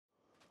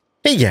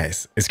Hey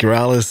guys, it's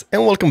Keralis,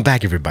 and welcome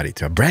back everybody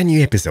to a brand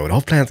new episode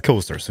of Planet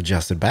Coaster. So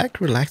just sit back,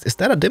 relax. Is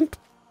that a dimp?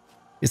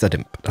 It's a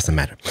dimp, doesn't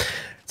matter.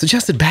 So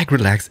just sit back,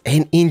 relax,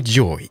 and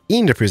enjoy.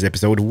 In the previous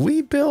episode,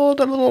 we built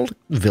a little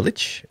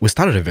village. We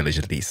started a village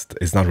at least.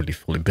 It's not really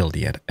fully built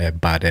yet,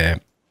 but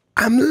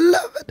I'm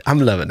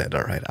loving it,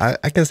 all right?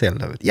 I can say I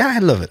love it. Yeah, I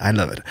love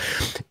it.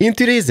 In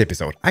today's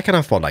episode, I kind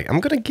of felt like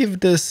I'm going to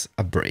give this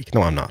a break.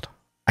 No, I'm not.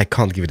 I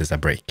can't give this a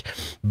break,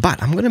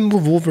 but I'm gonna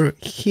move over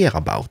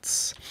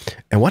hereabouts,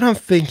 and what I'm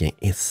thinking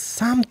is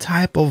some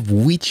type of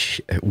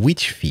witch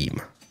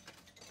theme,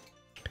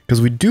 because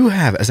we do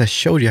have, as I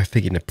showed you, I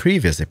think in the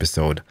previous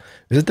episode,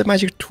 is it the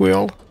magic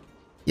twirl?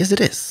 Yes,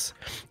 it is,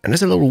 and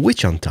there's a little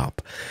witch on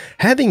top.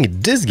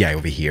 Having this guy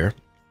over here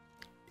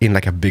in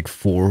like a big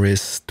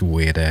forest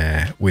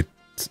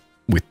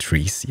with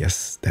trees,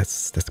 yes,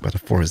 that's what the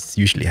forests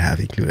usually have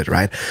included,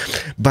 right?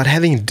 But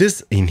having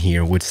this in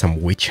here with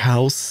some witch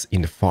house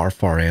in the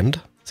far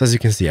end. So as you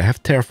can see, I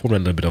have terraformed a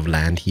little bit of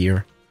land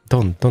here.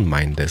 Don't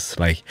mind this.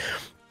 Like,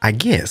 I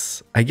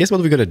guess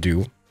what we're gonna do,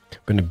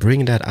 we're gonna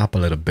bring that up a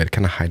little bit,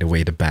 kind of hide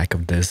away the back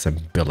of this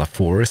and build a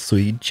forest. So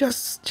you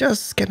just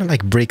kind of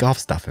like break off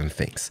stuff and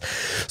things.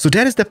 So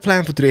that is the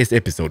plan for today's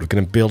episode. We're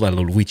gonna build a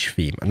little witch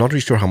theme. I'm not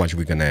really sure how much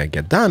we're gonna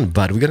get done,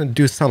 but we're gonna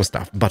do some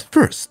stuff. But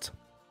first,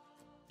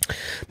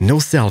 no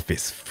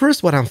selfies.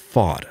 First, what I'm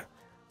thought,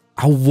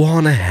 I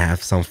want to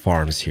have some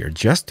farms here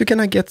just to kind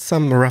of get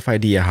some rough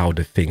idea how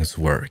the things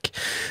work.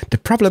 The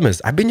problem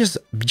is, I've been just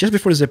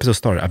before this episode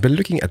started, I've been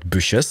looking at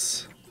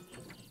bushes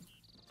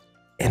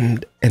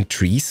and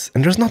trees,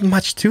 and there's not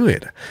much to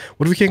it.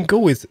 What we can go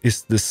with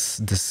is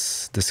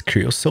this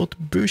creosote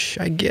bush,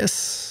 I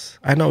guess.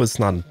 I know it's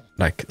not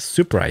like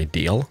super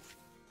ideal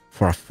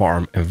for a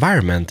farm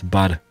environment,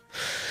 but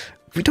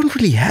we don't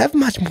really have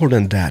much more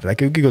than that.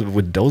 Like, we could go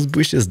with those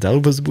bushes,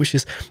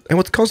 and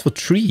what comes for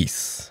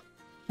trees,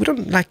 we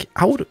don't like.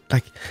 I would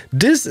like,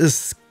 this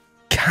is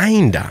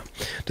kinda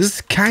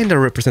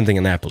representing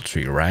an apple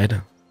tree, right?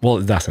 Well,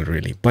 it doesn't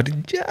really, but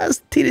it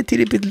just teeny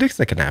bit looks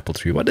like an apple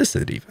tree. What is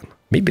it even?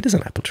 Maybe it is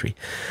an apple tree.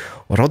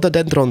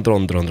 Rhododendron,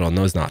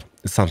 no, it's not.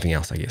 It's something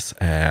else, I guess.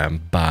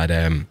 But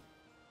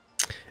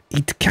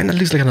it kind of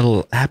looks like a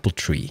little apple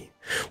tree.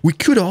 We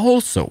could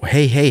also,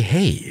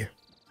 hey.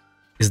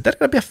 Is that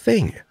gonna be a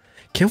thing?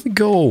 Can we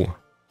go?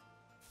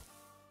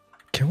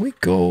 Can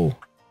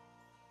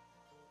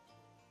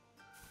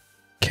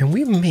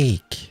we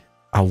make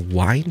a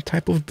wine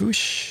type of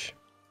bush?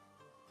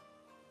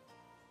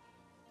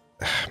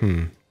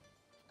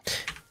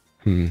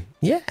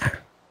 Yeah.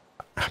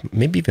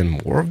 Maybe even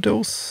more of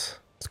those.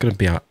 It's gonna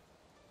be a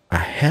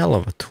hell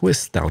of a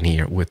twist down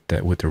here with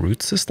the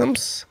root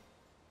systems.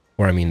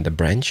 Or I mean the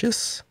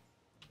branches.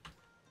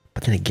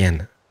 But then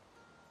again,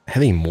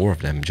 having more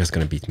of them just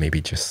gonna be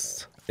maybe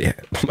just, yeah,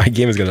 my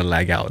game is gonna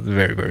lag out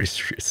very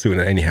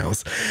soon anyhow.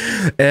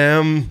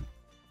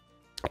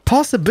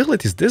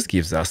 Possibilities this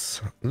gives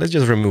us. Let's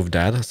just remove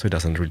that so it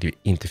doesn't really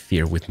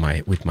interfere with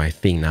my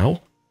thing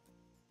now.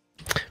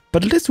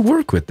 But let's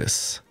work with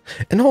this.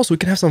 And also we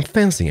can have some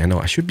fencing. I know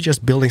I should be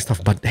just building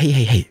stuff, but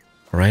hey,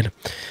 all right?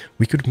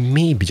 We could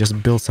maybe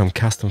just build some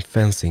custom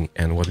fencing,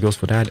 and what goes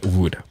for that?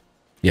 Wood.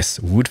 Yes,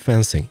 wood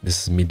fencing.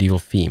 This is medieval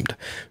themed.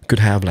 We could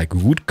have like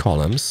wood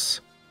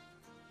columns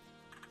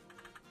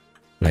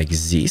like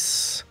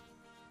this.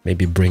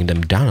 Maybe bring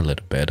them down a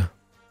little bit.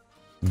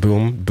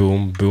 Boom,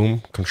 boom,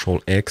 boom. Control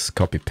X,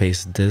 copy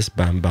paste this.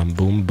 Bam, bam,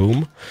 boom,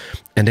 boom.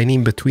 And then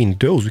in between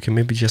those, we can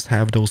maybe just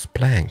have those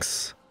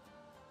planks.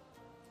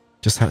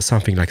 Just have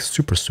something like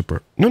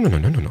super.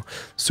 No.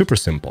 Super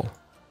simple.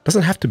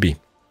 Doesn't have to be.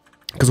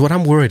 Because what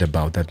I'm worried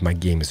about, that my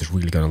game is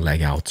really gonna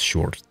lag out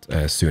soon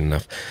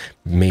enough.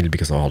 Mainly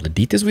because of all the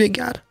details we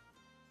got.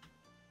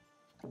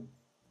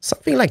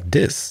 Something like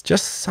this.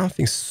 Just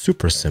something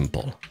super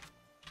simple.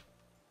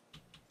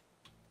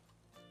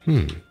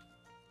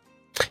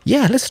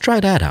 Yeah, let's try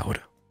that out.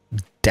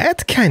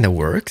 That kind of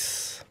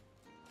works,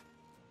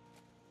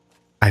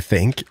 I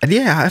think. And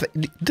yeah,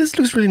 this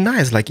looks really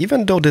nice. Like,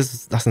 even though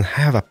this doesn't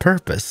have a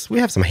purpose, we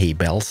have some hay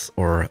bales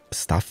or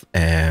stuff.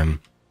 And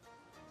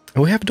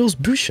we have those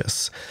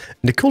bushes.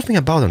 And the cool thing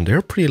about them,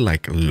 they're pretty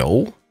like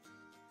low,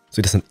 so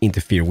it doesn't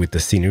interfere with the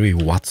scenery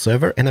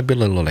whatsoever. And I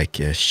built a little like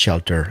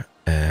shelter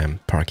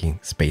parking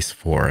space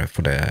for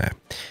the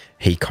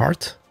hay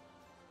cart.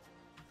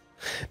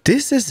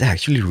 This is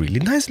actually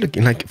really nice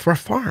looking, like for a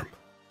farm.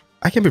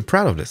 I can be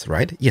proud of this,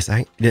 right? Yes,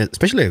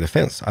 especially the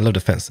fence. I love the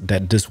fence.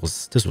 This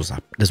was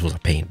a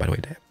pain, by the way.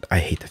 I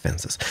hate the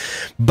fences.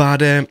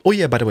 But oh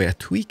yeah, by the way, I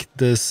tweaked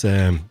this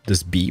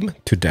this beam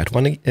to that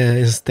one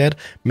instead,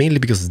 mainly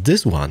because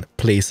this one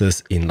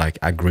places in like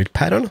a grid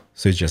pattern,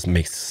 so it just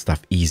makes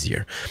stuff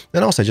easier.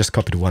 And also, I just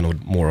copied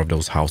one more of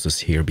those houses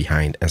here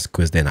behind and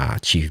squeezed in a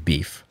chief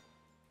beef.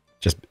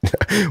 Just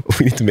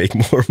we need to make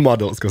more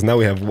models, because now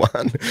we have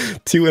 1,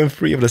 2, and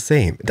 3 of the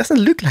same. It doesn't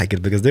look like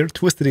it because they're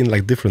twisted in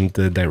like different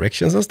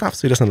directions and stuff.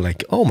 So it doesn't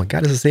like, oh my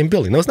god, it's the same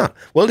building. No, it's not.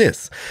 Well, it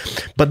is.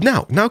 But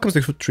now comes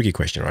the tricky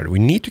question, right? We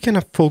need to kind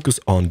of focus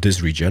on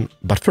this region.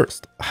 But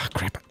first,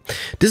 crap.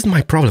 This is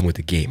my problem with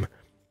the game.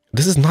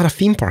 This is not a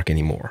theme park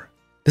anymore.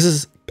 This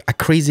is a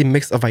crazy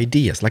mix of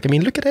ideas. Like, I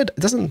mean, look at it. It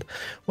doesn't,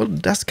 well,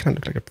 it does kind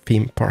of look like a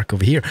theme park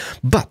over here.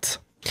 But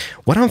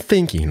what I'm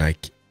thinking,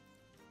 like,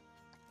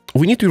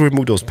 we need to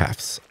remove those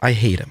paths. I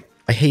hate them.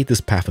 I hate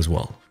this path as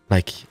well.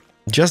 Like,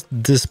 just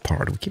this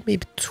part. We can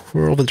maybe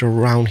twirl it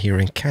around here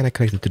and kind of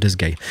connect it to this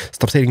guy.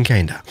 Stop saying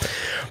kinda.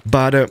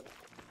 But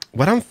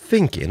what I'm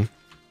thinking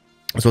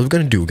is what we're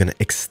going to do. We're going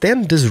to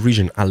extend this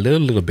region a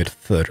little bit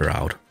further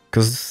out.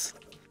 Because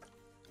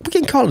we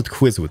can call it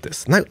quits with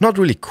this. Not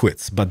really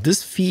quits, but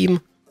this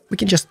theme, we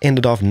can just end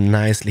it off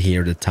nicely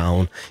here in the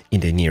town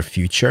in the near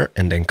future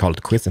and then call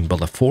it quits and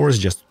build a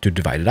forest just to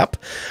divide it up.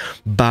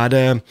 But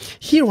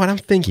here what I'm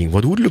thinking,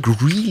 what would look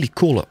really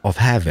cool of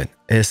having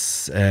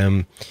is,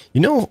 you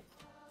know,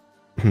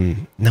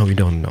 no, we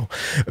don't know.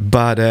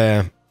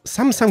 But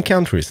some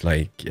countries,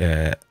 like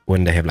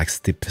when they have like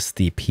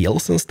steep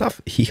hills and stuff,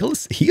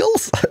 hills,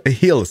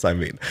 I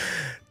mean,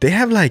 they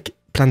have like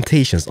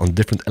plantations on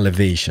different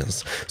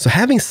elevations. So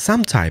having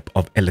some type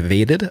of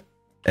elevated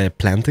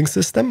planting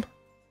system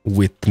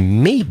with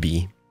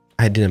maybe,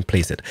 I didn't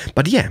place it,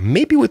 but yeah,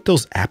 maybe with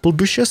those apple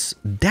bushes,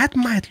 that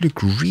might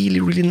look really,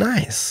 really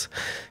nice.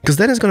 Because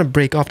then it's going to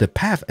break off the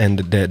path and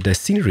the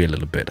scenery a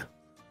little bit.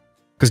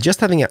 Because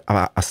just having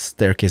a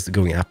staircase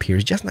going up here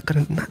is just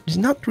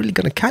not really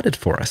gonna cut it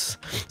for us.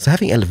 So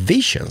having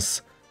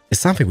elevations is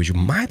something which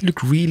might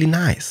look really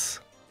nice.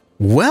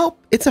 Well,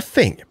 it's a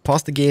thing.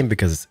 Pause the game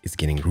because it's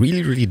getting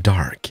really, really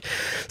dark.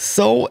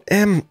 So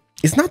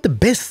it's not the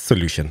best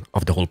solution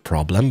of the whole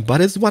problem, but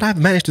it's what I've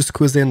managed to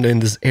squeeze in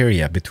this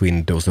area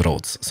between those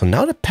roads. So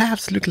now the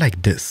paths look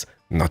like this.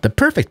 Not the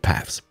perfect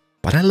paths,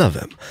 but I love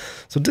them.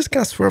 So this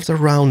kind of swerves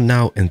around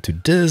now into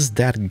this,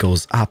 that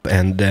goes up,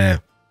 and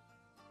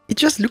it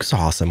just looks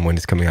awesome when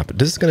it's coming up.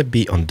 This is going to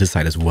be on this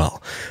side as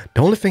well.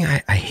 The only thing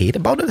I hate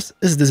about this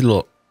is this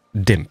little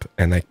dimp,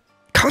 and I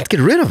can't get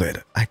rid of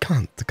it. I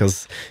can't,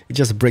 because it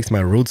just breaks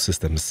my road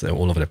systems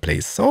all over the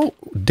place. So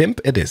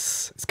dimp it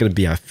is. It's going to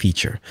be a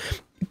feature.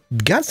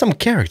 It got some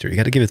character. You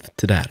got to give it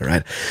to that,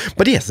 right?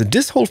 But yes,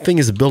 this whole thing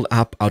is built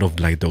up out of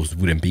like those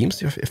wooden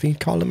beams, if you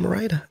call them,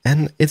 right?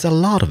 And it's a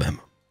lot of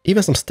them.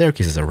 Even some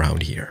staircases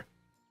around here.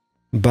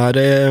 But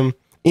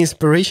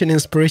inspiration,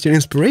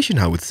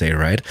 I would say,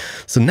 right?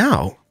 So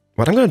now,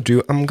 what I'm going to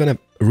do, I'm going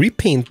to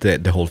repaint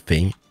the whole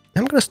thing.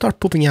 I'm going to start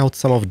popping out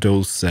some of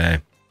those,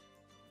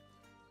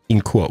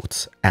 in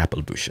quotes,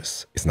 apple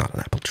bushes. It's not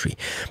an apple tree.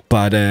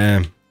 But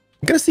I'm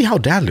going to see how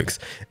that looks.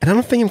 And I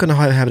don't think I'm going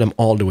to have them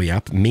all the way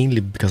up,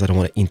 mainly because I don't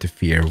want to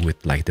interfere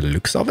with like the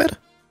looks of it.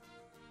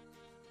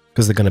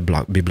 Because they're going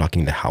to be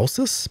blocking the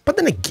houses. But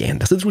then again,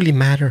 does it really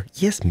matter?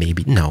 Yes,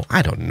 maybe. No,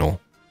 I don't know.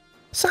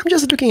 So I'm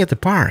just looking at the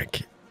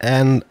park.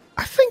 And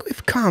I think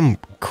we've come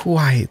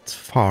quite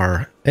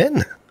far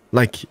in.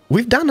 Like,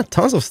 we've done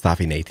tons of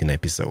stuff in 18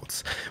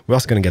 episodes. We're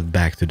also going to get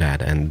back to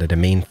that. And the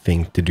main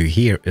thing to do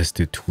here is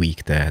to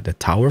tweak the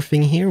tower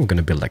thing here. We're going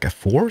to build like a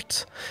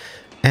fort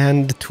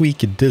and tweak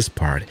this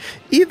part.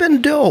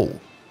 Even though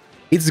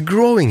it's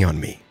growing on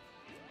me.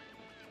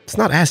 It's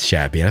not as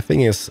shabby. I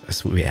think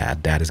as we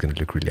add that, is going to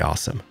look really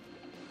awesome.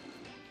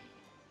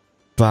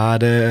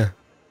 But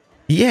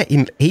yeah,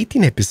 in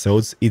 18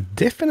 episodes, it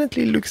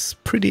definitely looks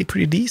pretty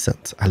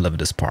decent. I love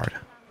this part,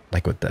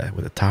 like with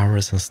the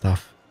towers and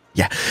stuff.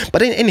 Yeah,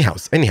 but anyhow,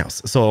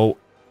 so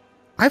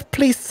I've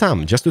placed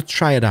some just to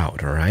try it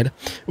out. All right.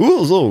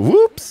 Ooh, so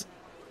whoops.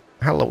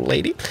 Hello,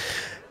 lady.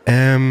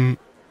 It's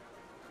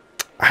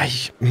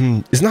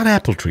not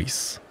apple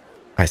trees,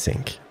 I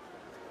think,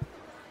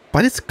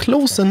 but it's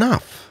close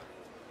enough,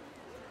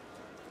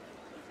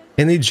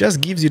 and it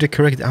just gives you the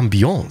correct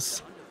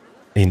ambience.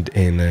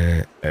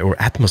 Or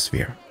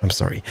atmosphere, I'm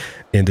sorry,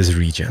 in this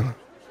region.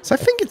 So I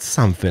think it's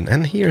something.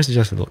 And here's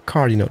just a little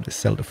card, you know, they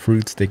sell the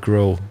fruits they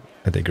grow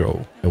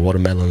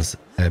watermelons,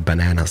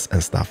 bananas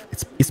and stuff.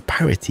 It's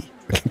piratey,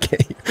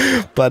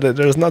 okay? But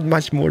there's not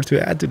much more to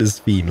add to this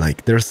theme.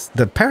 Like,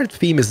 the pirate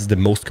theme is the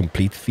most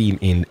complete theme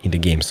in the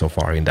game so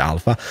far, in the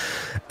alpha.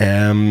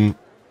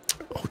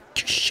 Oh,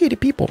 shitty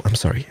people, I'm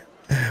sorry.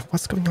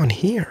 What's going on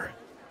here?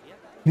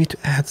 We need to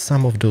add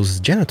some of those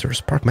janitors,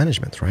 park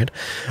management, right?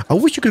 I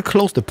wish you could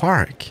close the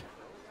park.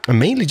 And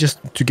mainly just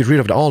to get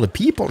rid of all the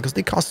people, because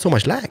they cause so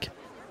much lag.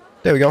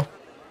 There we go.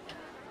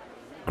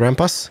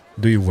 Grandpas,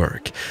 do your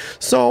work.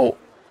 So,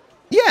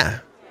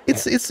 yeah,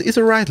 it's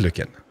alright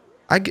looking.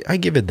 I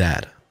give it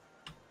that.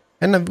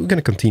 And we're going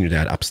to continue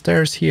that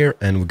upstairs here,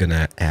 and we're going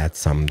to add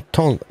some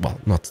tons, well,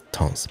 not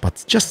tons,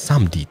 but just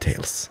some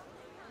details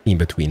in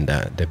between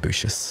the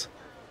bushes.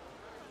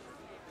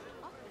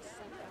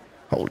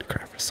 Holy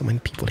crap, there's so many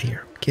people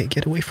here.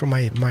 Get away from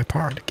my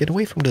part. Get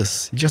away from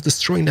this. You're just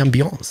destroying the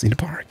ambiance in the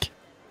park.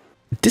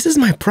 This is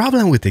my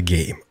problem with the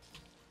game.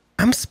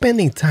 I'm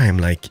spending time,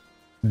 like,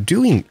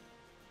 doing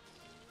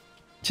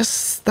just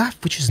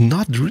stuff which is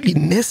not really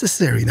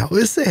necessary now,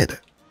 is it?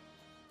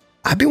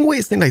 I've been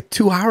wasting like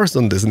 2 hours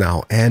on this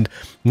now, and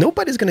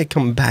nobody's gonna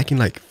come back in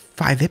like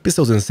 5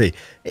 episodes and say,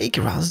 hey,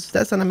 Keralis,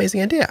 that's an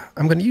amazing idea.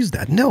 I'm gonna use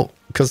that. No,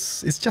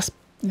 because it's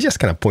just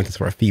kind of pointless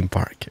for a theme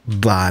park.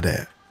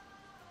 But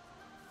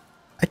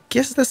I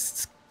guess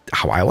that's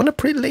how I want to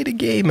play the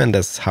game, and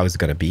that's how it's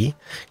gonna be.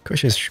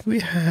 Question is, should we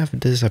have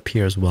this up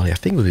here as well? Yeah, I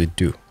think we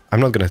do. I'm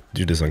not gonna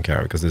do this on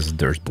camera because this is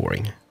dirt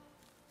boring.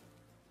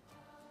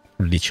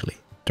 Literally,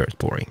 dirt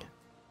boring.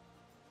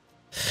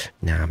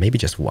 Now, maybe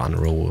just one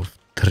row of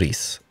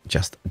trees,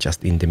 just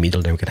in the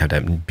middle. Then we can have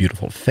that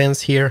beautiful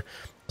fence here.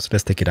 So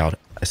let's take it out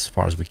as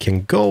far as we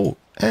can go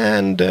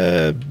and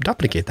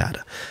duplicate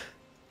that.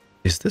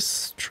 Is this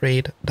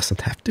straight?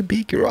 Doesn't have to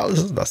be,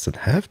 Keralis. Doesn't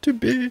have to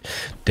be.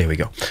 There we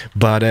go.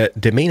 But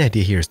the main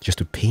idea here is just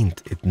to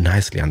paint it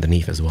nicely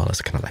underneath, as well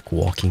as kind of like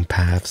walking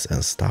paths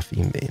and stuff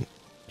in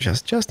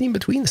just in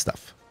between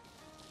stuff.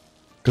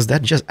 Because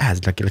that just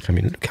adds, like, I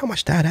mean, look how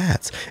much that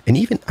adds. And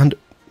even under,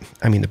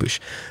 I mean the bush,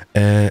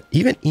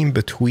 even in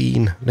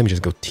between, let me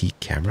just go T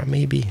camera,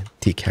 maybe.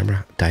 T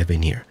camera, dive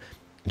in here.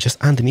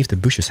 Just underneath the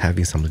bushes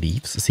having some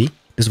leaves, see?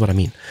 This is what I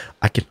mean.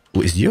 I can,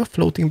 oh, is your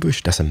floating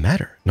bush? Doesn't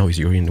matter. No, is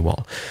you're in the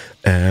wall.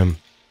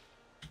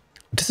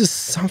 This is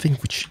something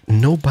which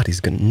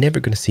nobody's never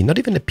gonna see. Not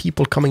even the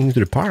people coming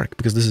into the park,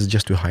 because this is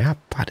just too high up.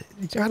 But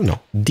I don't know.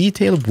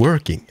 Detail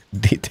working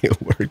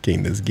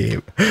this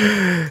game.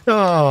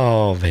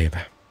 Oh, babe.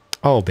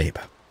 Oh, babe.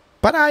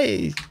 But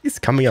it's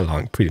coming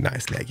along pretty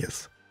nicely, I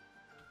guess.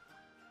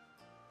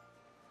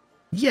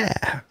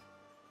 Yeah.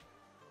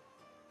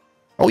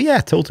 Oh yeah,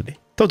 totally.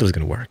 Totally is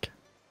gonna work.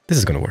 This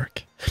is gonna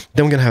work.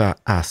 Then we're gonna have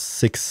a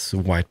 6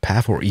 wide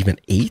path, or even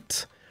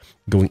 8,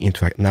 going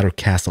into another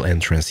castle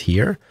entrance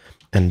here.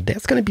 And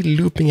that's gonna be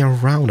looping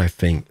around, I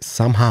think,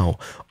 somehow,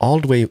 all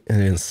the way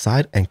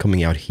inside and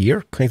coming out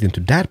here, connecting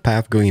to that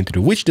path, going into the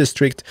witch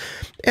district,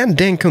 and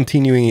then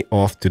continuing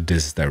off to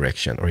this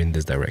direction, or in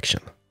this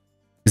direction.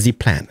 The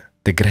plan,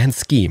 the grand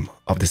scheme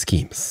of the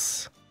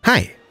schemes.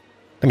 Hi!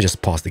 Let me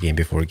just pause the game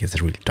before it gets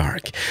really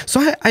dark.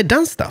 So I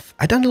done stuff.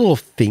 I done a little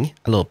thing,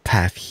 a little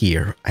path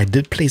here. I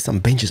did place some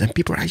benches and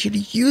people are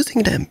actually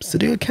using them. So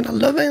they're kind of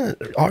loving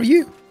it. Are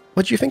you?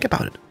 What do you think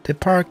about it? The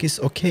park is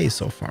okay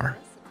so far.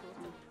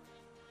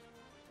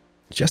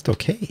 Just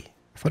okay.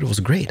 I thought it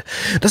was great.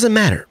 Doesn't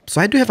matter. So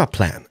I do have a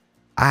plan.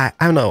 I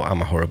know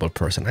I'm a horrible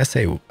person. I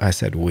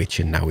said witch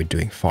and now we're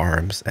doing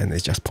farms and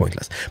it's just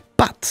pointless.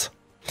 But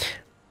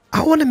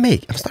I want to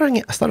make, I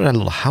started a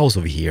little house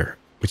over here,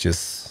 which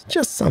is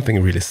just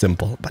something really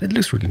simple, but it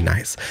looks really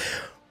nice.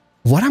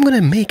 What I'm going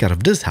to make out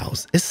of this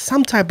house is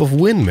some type of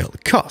windmill,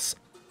 because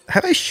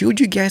have I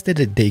showed you guys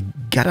that they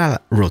got a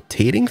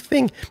rotating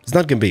thing? It's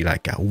not going to be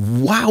like a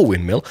wow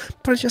windmill,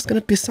 but it's just going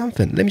to be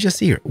something. Let me just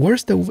see here.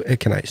 Where's the,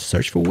 can I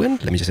search for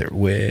wind? Let me just say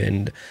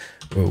wind,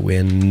 or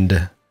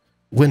windmill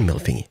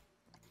thingy.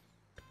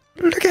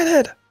 Look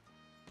at it.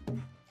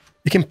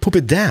 You can pop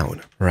it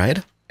down, right?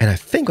 And I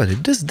think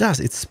what this does,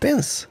 it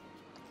spins.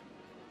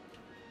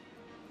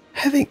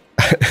 Having,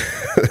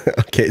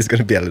 okay, it's going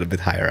to be a little bit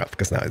higher up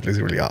because now it looks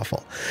really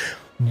awful.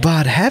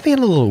 But having a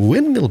little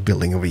windmill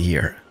building over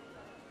here,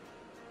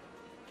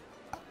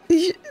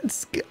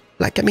 it's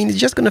like, I mean, it's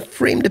just going to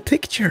frame the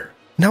picture.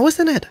 Now,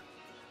 isn't it?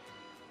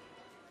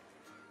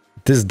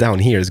 This down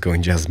here is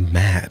going just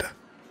mad.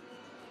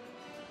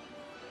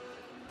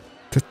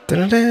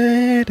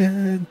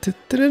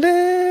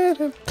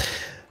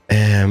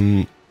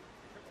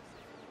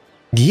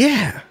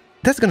 Yeah.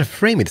 That's going to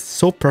frame it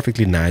so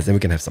perfectly nice, and we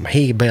can have some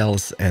hay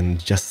bales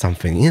and just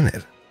something in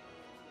it.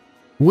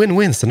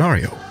 Win-win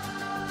scenario.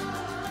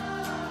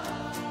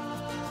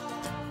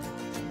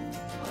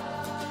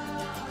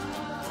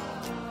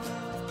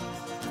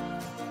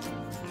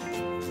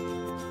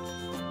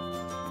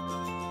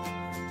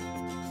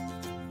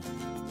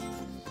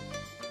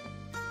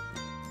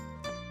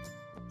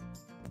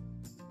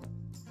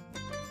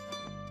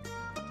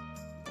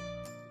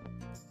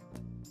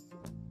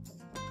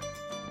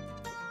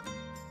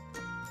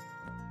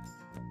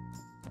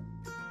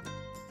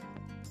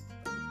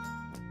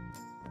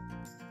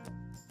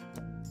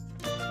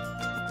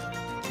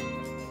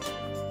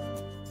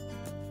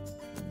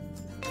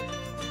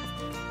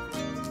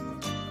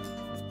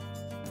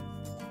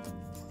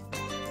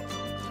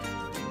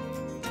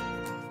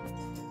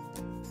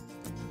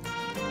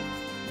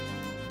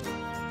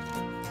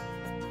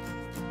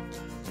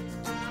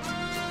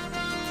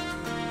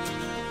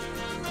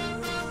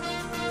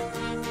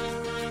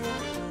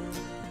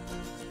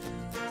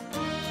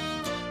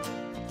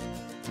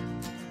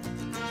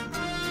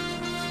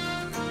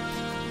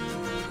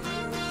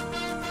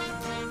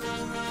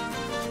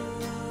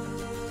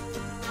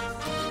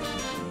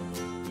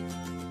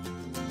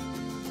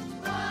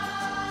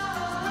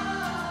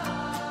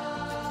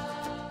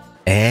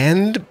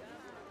 And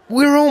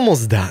we're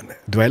almost done.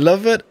 Do I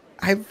love it?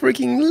 I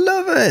freaking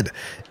love it.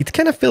 It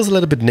kind of feels a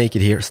little bit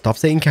naked here. Stop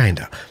saying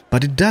kinda.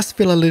 But it does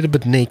feel a little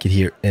bit naked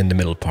here in the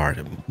middle part.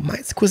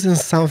 Might squeeze in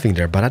something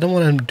there, but I don't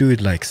want to do it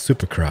like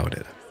super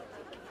crowded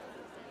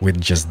with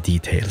just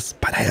details.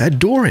 But I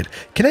adore it.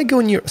 Can I go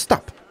in your...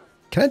 Stop.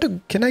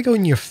 Can I go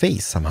in your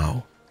face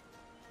somehow?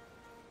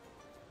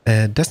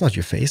 That's not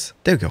your face.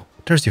 There you go.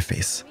 There's your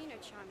face.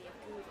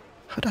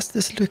 How does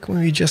this look when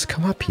we just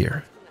come up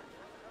here?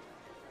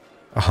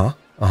 Uh-huh.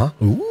 Uh-huh.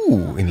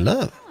 Ooh, in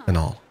love and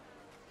all.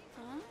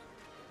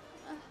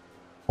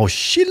 Oh,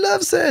 she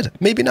loves it.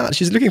 Maybe not.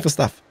 She's looking for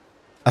stuff.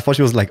 I thought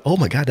she was like, oh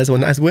my God, that's a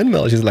nice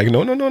windmill. She's like,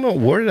 no, no, no, no.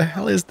 Where the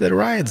hell is the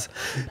rides?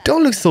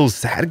 Don't look so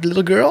sad,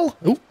 little girl.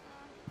 Ooh,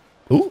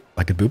 ooh,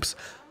 like it boobs.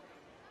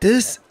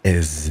 This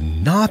is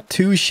not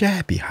too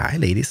shabby. Hi,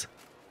 ladies.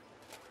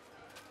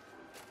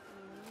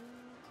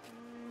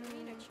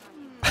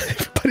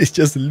 Everybody's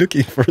just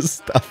looking for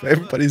stuff.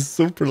 Everybody's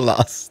super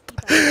lost.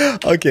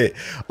 Okay,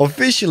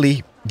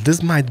 officially,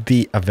 this might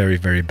be a very,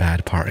 very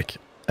bad park.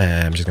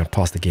 I'm just gonna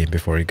pause the game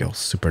before it goes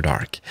super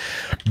dark.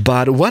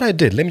 But what I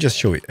did, let me just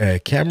show you.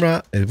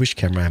 Camera, which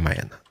camera am I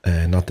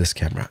in? Not this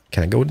camera.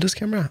 Can I go with this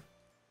camera?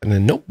 And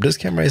then, nope, this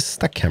camera is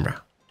stuck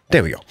camera.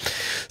 There we go.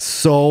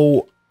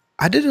 So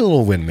I did a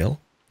little windmill.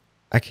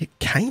 I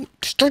can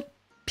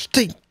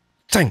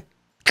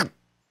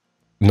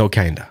no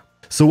kinda.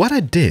 So what I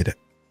did,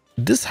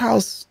 this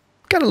house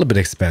got a little bit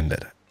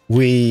expanded.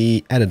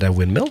 We added a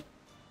windmill.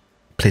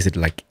 Place it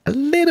like a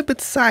little bit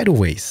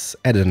sideways.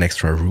 Added an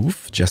extra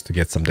roof just to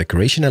get some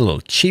decoration. A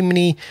little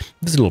chimney.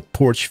 This little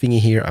porch thingy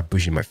here. I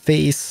push in my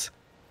face.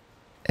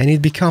 And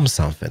it becomes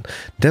something.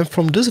 Then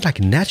from this like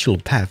natural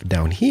path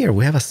down here,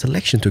 we have a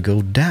selection to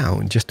go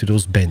down just to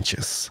those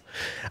benches.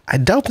 I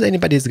doubt that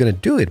anybody is going to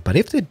do it. But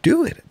if they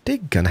do it, they're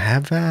going to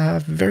have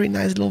a very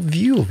nice little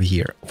view over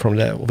here. From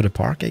over the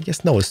park, I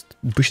guess. No, it's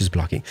bushes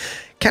blocking.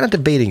 Kind of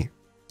debating.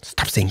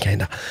 Stop saying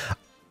kinda.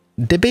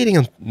 Debating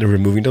on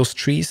removing those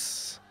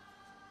trees.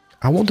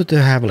 I wanted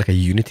to have like a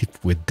unity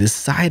with this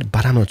side,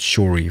 but I'm not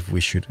sure if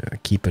we should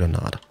keep it or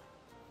not.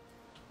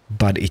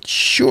 But it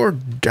sure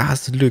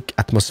does look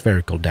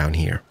atmospherical down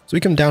here. So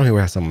we come down here, we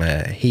have some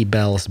hay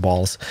bales,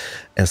 balls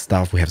and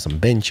stuff. We have some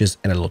benches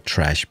and a little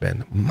trash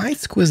bin. Might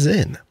squeeze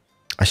in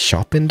a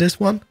shop in this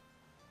one.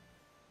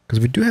 Because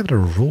we do have the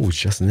road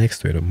just next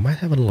to it. We might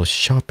have a little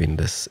shop in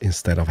this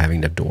instead of having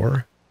the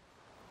door.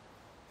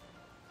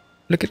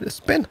 Look at the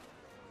spin.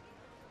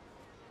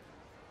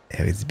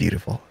 Oh, it's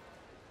beautiful.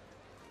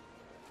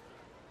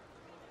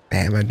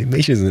 Damn,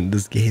 animations in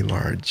this game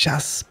are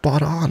just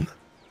spot on.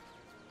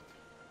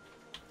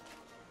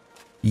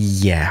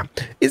 Yeah,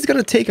 it's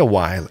gonna take a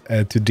while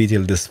to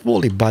detail this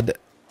fully, but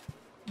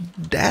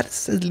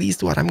that's at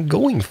least what I'm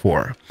going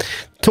for.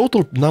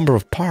 Total number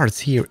of parts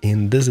here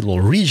in this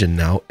little region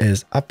now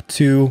is up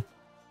to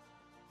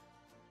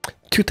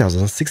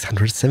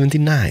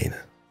 2,679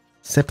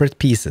 separate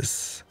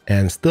pieces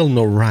and still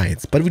no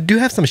rides, but we do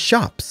have some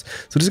shops.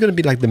 So this is going to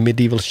be like the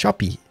medieval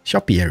shoppy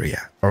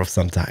area or of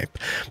some type.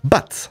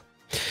 But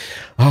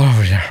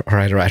oh yeah, all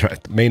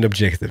right. Main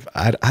objective.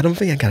 I don't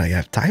think I'm gonna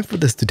have time for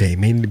this today,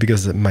 mainly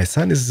because my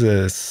son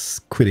is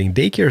quitting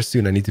daycare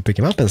soon. I need to pick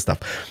him up and stuff.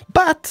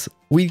 But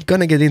we're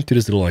gonna get into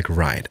this little like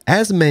ride.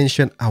 As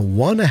mentioned, I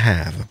wanna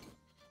have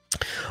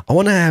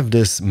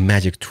this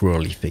magic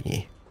twirly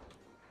thingy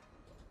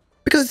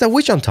because it's a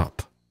witch on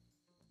top.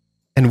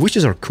 And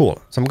witches are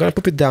cool, so I'm gonna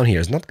put it down here.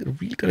 It's not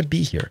really gonna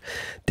be here.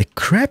 The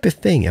crappy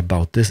thing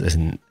about this is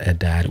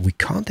that we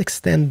can't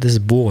extend this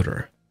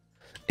border.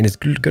 And it's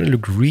gonna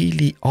look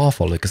really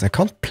awful because I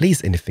can't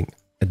place anything.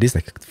 At least I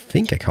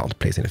think I can't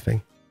place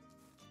anything.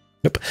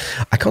 Nope,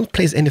 I can't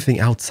place anything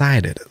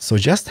outside it. So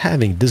just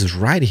having this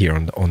right here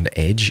on the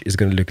edge is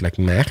gonna look like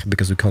meh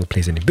because we can't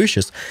place any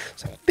bushes.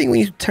 So I think we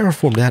need to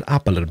terraform that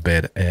up a little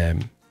bit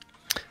and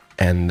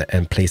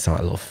place a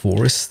little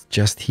forest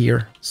just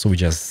here. So we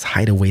just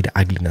hide away the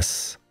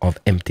ugliness of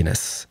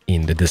emptiness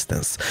in the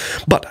distance.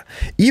 But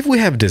if we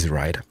have this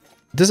right,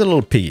 there's a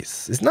little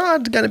piece. It's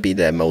not gonna be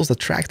the most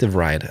attractive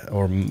ride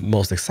or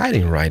most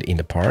exciting ride in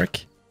the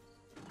park.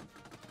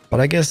 But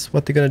I guess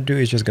what they're gonna do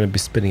is just gonna be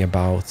spinning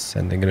about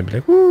and they're gonna be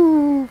like,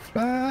 woo,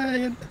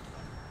 flying.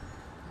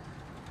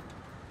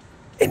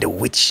 And the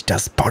witch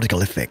does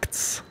particle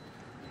effects.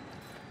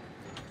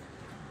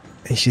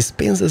 And she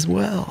spins as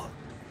well.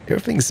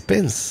 Everything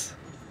spins.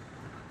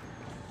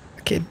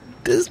 Okay,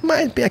 this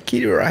might be a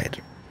kiddie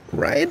ride,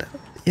 right?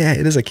 Yeah,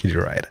 it is a kiddie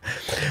ride.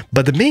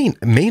 But the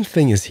main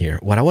thing is here.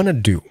 What I want to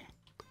do,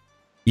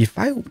 if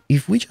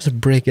we just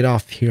break it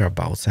off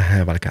hereabouts and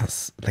have like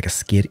a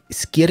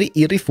scary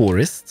eerie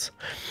forest,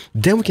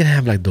 then we can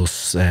have like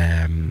those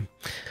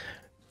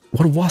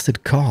what was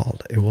it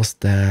called? It was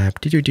the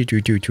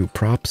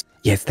props.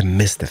 Yeah, it's the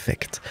mist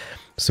effect.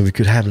 So we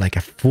could have like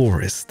a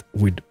forest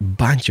with a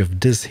bunch of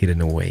this hidden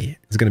away.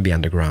 It's gonna be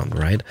underground,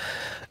 right?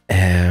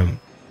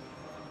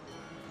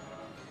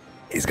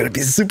 It's gonna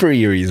be super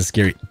eerie and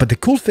scary. But the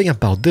cool thing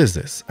about this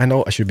is, I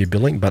know I should be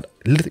building, but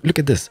look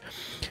at this.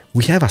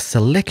 We have a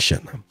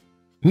selection.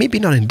 Maybe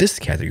not in this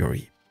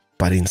category,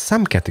 but in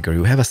some category,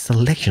 we have a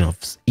selection of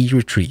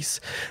eerie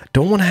trees.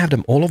 Don't want to have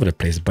them all over the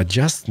place, but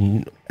just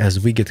as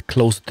we get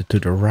closer to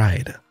the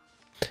ride.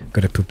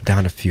 Gonna put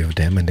down a few of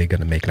them and they're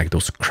gonna make like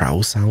those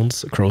crow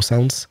sounds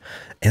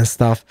and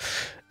stuff.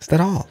 Is that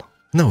all?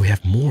 No, we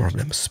have more of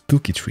them.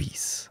 Spooky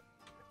trees.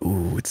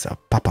 Ooh, it's a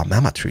papa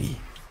mama tree.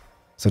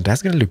 So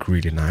that's gonna look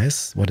really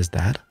nice. What is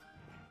that?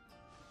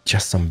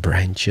 Just some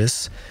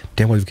branches.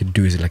 Then what we could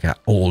do is like an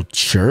old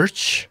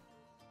church.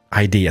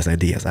 Ideas. I'm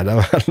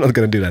not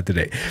gonna do that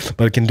today.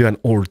 But we can do an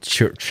old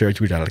church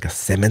with like a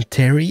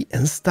cemetery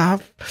and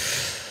stuff.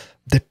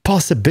 the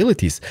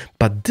possibilities.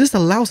 But this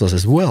allows us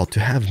as well to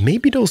have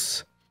maybe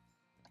those,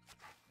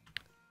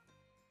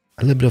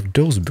 a little bit of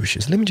those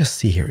bushes. Let me just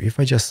see here if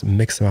I just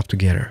mix them up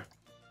together.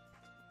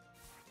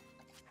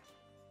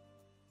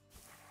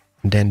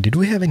 Then did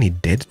we have any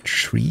dead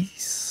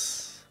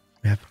trees?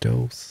 We have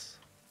those.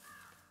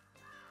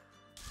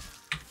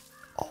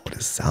 Oh,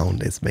 the sound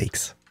this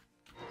makes.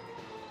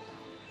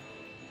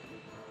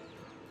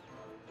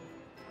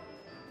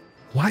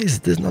 Why is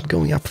this not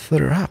going up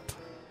further up?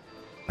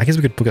 I guess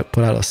we could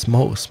put out a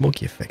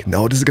smoky effect.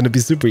 No, this is going to be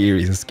super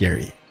eerie and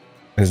scary. And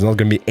there's not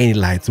going to be any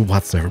lights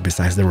whatsoever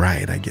besides the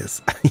ride, I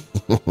guess.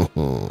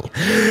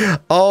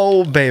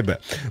 Oh, baby.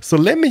 So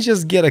let me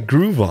just get a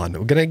groove on.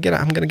 I'm going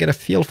to get a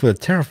feel for the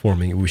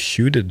terraforming. We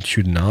should and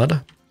should not.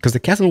 Because the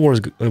castle wall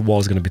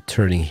is going to be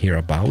turning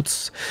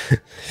hereabouts.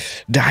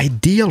 The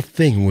ideal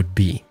thing would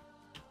be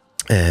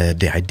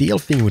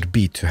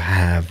to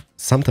have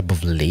some type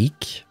of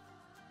lake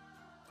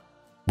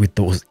with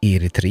those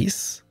eerie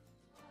trees,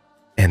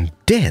 and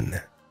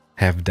then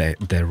have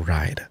the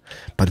ride.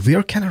 But we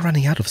are kind of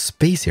running out of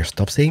space here.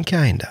 Stop saying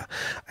kinda.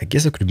 I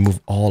guess I could move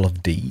all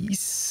of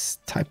these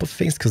type of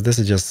things, because this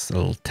is just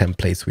little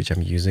templates which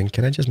I'm using.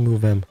 Can I just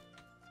move them,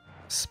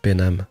 spin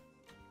them,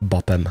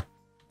 bop them,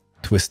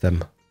 twist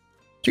them?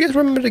 Do you guys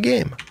remember the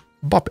game?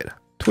 Bop it,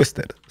 twist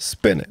it,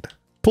 spin it,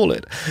 pull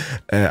it.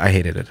 I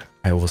hated it.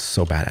 I was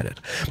so bad at it.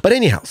 But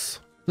anyhow,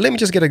 let me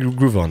just get a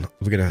groove on.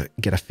 We're gonna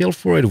get a feel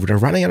for it. We're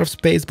running out of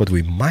space, but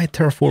we might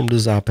terraform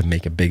this up and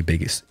make a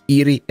big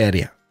eerie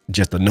area.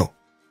 Just don't know.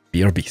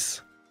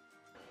 BRBs.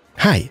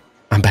 Hi,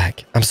 I'm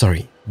back. I'm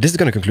sorry. This is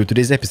gonna conclude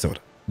today's episode.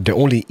 The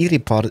only eerie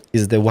part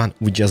is the one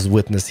we just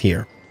witnessed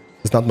here.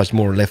 There's not much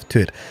more left to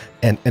it.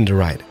 And the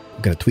ride.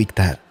 I'm gonna tweak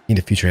that in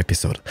the future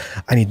episode.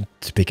 I need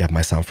to pick up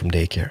my son from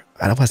daycare.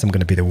 Otherwise, I'm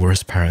gonna be the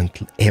worst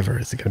parent ever.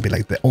 It's gonna be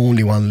like the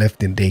only one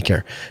left in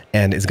daycare,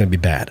 and it's gonna be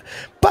bad.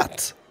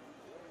 But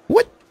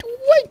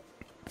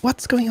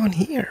what's going on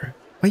here?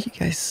 Why you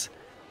guys?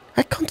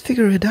 I can't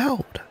figure it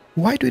out.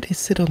 Why do they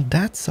sit on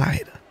that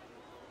side?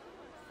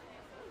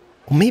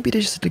 Or maybe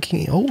they're just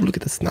looking. Oh, look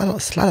at the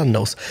slat on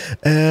nose.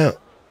 Maybe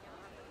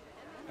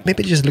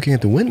they're just looking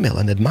at the windmill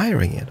and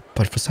admiring it.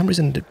 But for some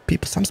reason,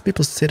 some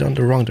people sit on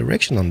the wrong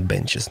direction on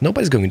benches.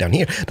 Nobody's going down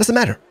here. Doesn't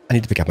matter. I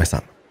need to pick up my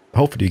son.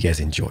 Hopefully, you guys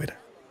enjoyed.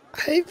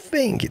 I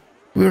think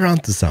we're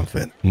onto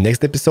something.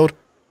 Next episode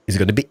is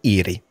going to be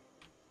eerie.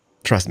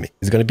 Trust me,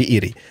 it's going to be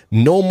eerie.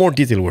 No more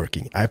detail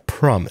working, I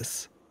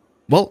promise.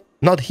 Well,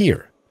 not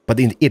here, but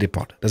in the eerie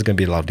part. There's going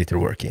to be a lot of detail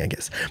working, I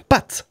guess.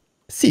 But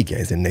see you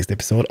guys in the next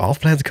episode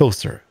of Planet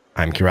Coaster.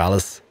 I'm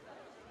Keralis.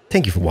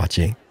 Thank you for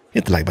watching.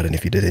 Hit the like button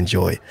if you did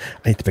enjoy.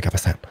 I need to pick up my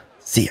son.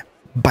 See ya.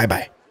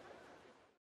 Bye-bye.